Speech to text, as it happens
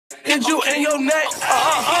get you in your neck.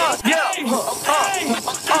 Yeah. You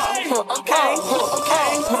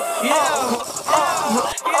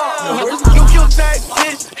kill tag,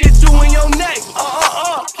 bitch, get you in your neck.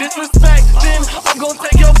 Disrespect, then I'm gonna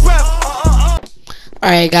take your breath.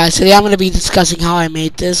 Alright guys, today I'm going to be discussing how I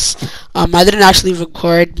made this. I didn't actually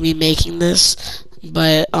record me making this,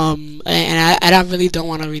 but I really don't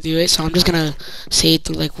want to redo it, so I'm just going to say it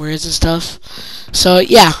through like words and stuff. So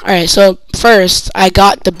yeah, alright, so first I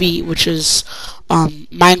got the beat, which is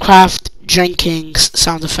Minecraft drinking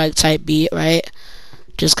sound effect type beat, right?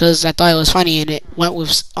 Just because I thought it was funny and it went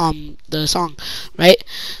with the song, right?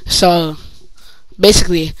 So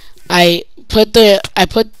basically I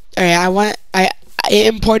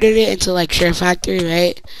imported it into like SHAREfactory,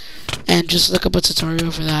 right? And just look up a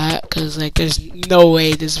tutorial for that, because like there's no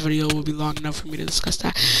way this video will be long enough for me to discuss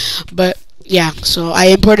that. But yeah, so I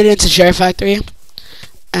imported it into SHAREfactory,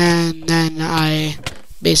 and then I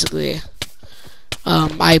basically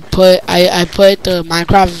I put the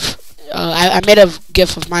Minecraft. I made a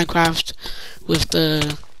GIF of Minecraft with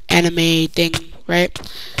the anime thing, right?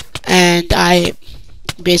 And I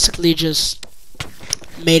basically just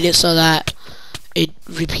made it so that it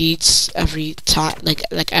repeats every time, like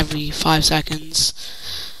every 5 seconds,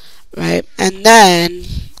 right? And then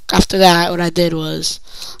after that, what I did was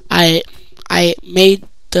I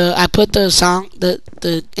put the song, the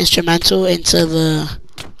instrumental into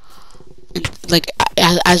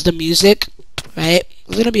as the music, right?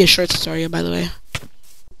 It's gonna be a short tutorial, by the way,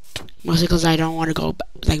 mostly because I don't want to go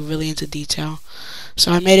like really into detail.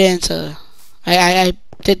 So I made it into I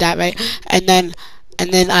did that, right? And then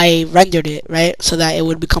I rendered it, right, so that it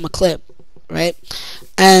would become a clip, right?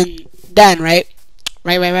 And then right.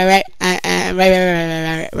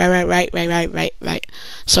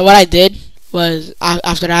 So what I did was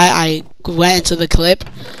after that I went into the clip,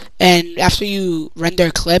 and after you render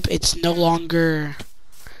a clip, it no longer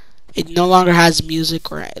has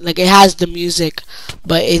music, or like it has the music,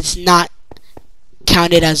 but it's not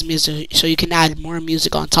counted as music, so you can add more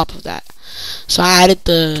music on top of that. So I added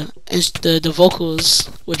the vocals,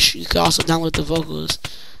 which you can also download the vocals,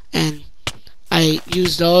 and I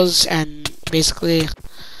used those, and basically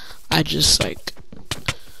I just like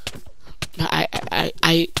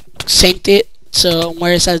I synced it so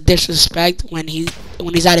where it says disrespect when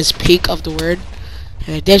he's at his peak of the word,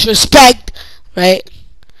 disrespect, right,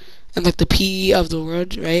 and like the P of the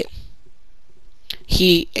word, right.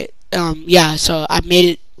 Yeah, so I made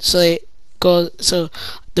it so it goes, so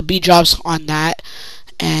the beat drops on that,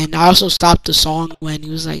 and I also stopped the song when he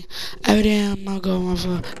was like, every day I'm gonna go off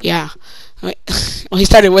of, yeah. When he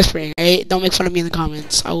started whispering, right? Don't make fun of me in the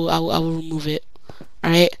comments. I will remove it.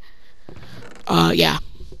 Alright? Yeah.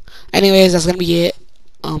 Anyways, that's gonna be it.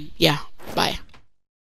 Yeah. Bye.